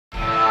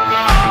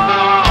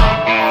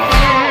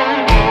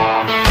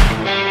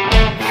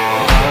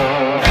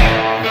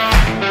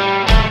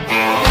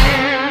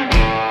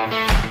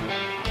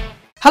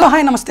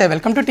Hi నమస్తే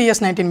welcome to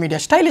TS19 media.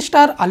 Stylish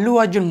star Allu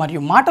Arjun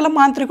మరియు మాటల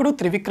మాంత్రికుడు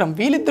త్రివిక్రమ్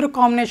వీళ్ళిద్దరు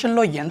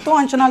కాంబినేషన్లో ఎంతో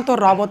అంచనాలతో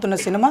రాబోతున్న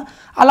సినిమా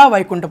అలా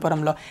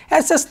వైకుంఠపురంలో.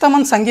 SS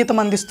తమన్ సంగీతం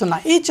అందిస్తున్న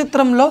ఈ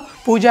చిత్రంలో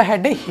పూజా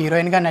హెగ్డే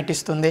హీరోయిన్గా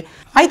నటిస్తుంది.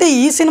 అయితే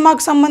ఈ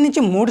సినిమాకు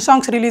సంబంధించి 3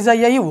 సాంగ్స్ రిలీజ్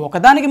అయ్యాయి.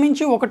 ఒకదానికి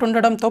మించి ఒకటి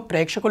ఉండడంతో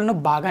ప్రేక్షకులను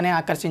బాగానే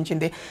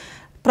ఆకర్షించింది.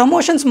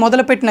 ప్రమోషన్స్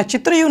మొదలుపెట్టిన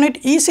చిత్ర యూనిట్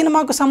ఈ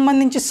సినిమాకు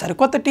సంబంధించి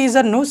సరికొత్త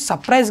టీజర్ను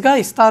సర్ప్రైజ్గా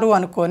ఇస్తారు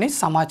అనుకోని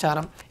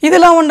సమాచారం.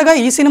 ఇదిలా ఉండగా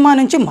ఈ సినిమా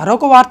నుంచి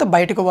మరొక వార్త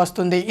బయటకు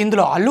వస్తుంది.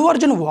 ఇందులో అల్లు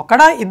అర్జున్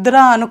ఒకడా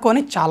ఇద్దరా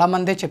అనుకొని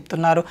చాలామందే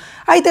చెప్తున్నారు.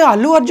 అయితే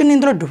అల్లు అర్జున్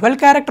ఇందులో డ్యువల్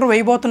క్యారెక్టర్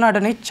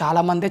వేయబోతున్నాడని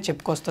చాలామందే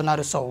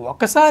చెప్పుకొస్తున్నారు. సో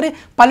ఒకసారి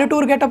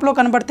పల్లెటూరు గెటప్లో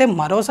కనబడితే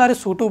మరోసారి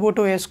సూటు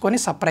బూటు వేసుకొని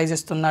సర్ప్రైజ్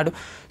ఇస్తున్నాడు.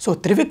 సో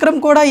త్రివిక్రమ్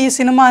కూడా ఈ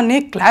సినిమాని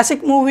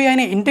క్లాసిక్ మూవీ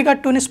అయిన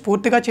ఇంటిగట్టుని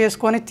స్ఫూర్తిగా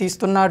చేసుకొని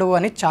తీస్తున్నాడు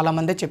అని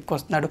చాలామందే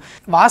చెప్పుకొస్తున్నాడు.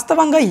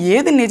 వాస్తవంగా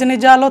ఏది నిజ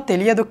నిజాలో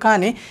తెలియదు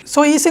కానీ సో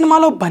ఈ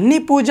సినిమాలో బన్నీ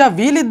పూజ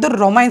వీళ్ళిద్దరు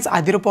రొమాన్స్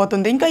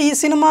అదిరిపోతుంది. ఇంకా ఈ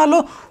సినిమాలో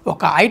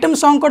ఒక ఐటమ్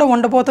సాంగ్ కూడా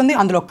ఉండబోతుంది.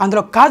 అందులో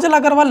కాజల్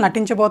అగర్వాల్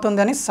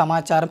నటించబోతుంది అని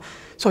సమాచారం.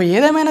 సో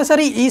ఏదేమైనా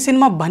సరే ఈ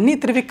సినిమా బన్నీ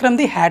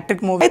త్రివిక్రమ్ది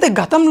హ్యాట్రిక్ మూవీ. అయితే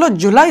గతంలో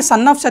జులై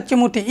సన్ ఆఫ్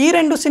సత్యమూర్తి ఈ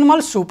 2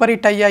 సినిమాలు సూపర్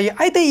హిట్ అయ్యాయి.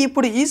 అయితే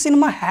ఇప్పుడు ఈ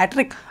సినిమా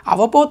హ్యాట్రిక్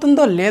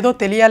అవ్వబోతుందో లేదో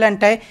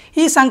తెలియాలంటే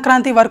ఈ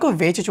సంక్రాంతి వరకు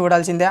వేచి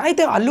చూడాల్సిందే.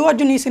 అయితే అల్లు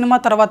అర్జున్ ఈ సినిమా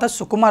తర్వాత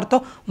సుకుమార్తో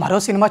మరో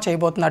సినిమా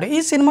చేయబోతున్నాడు.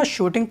 ఈ సినిమా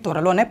షూటింగ్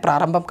త్వరలోనే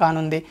ప్రారంభం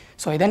కానుంది.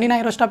 సో ఇదండి నా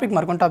ఈరోజు టాపిక్.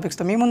 మరికొన్ని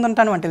టాపిక్స్తో మీ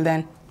ముందుంటాను. Until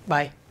then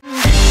bye.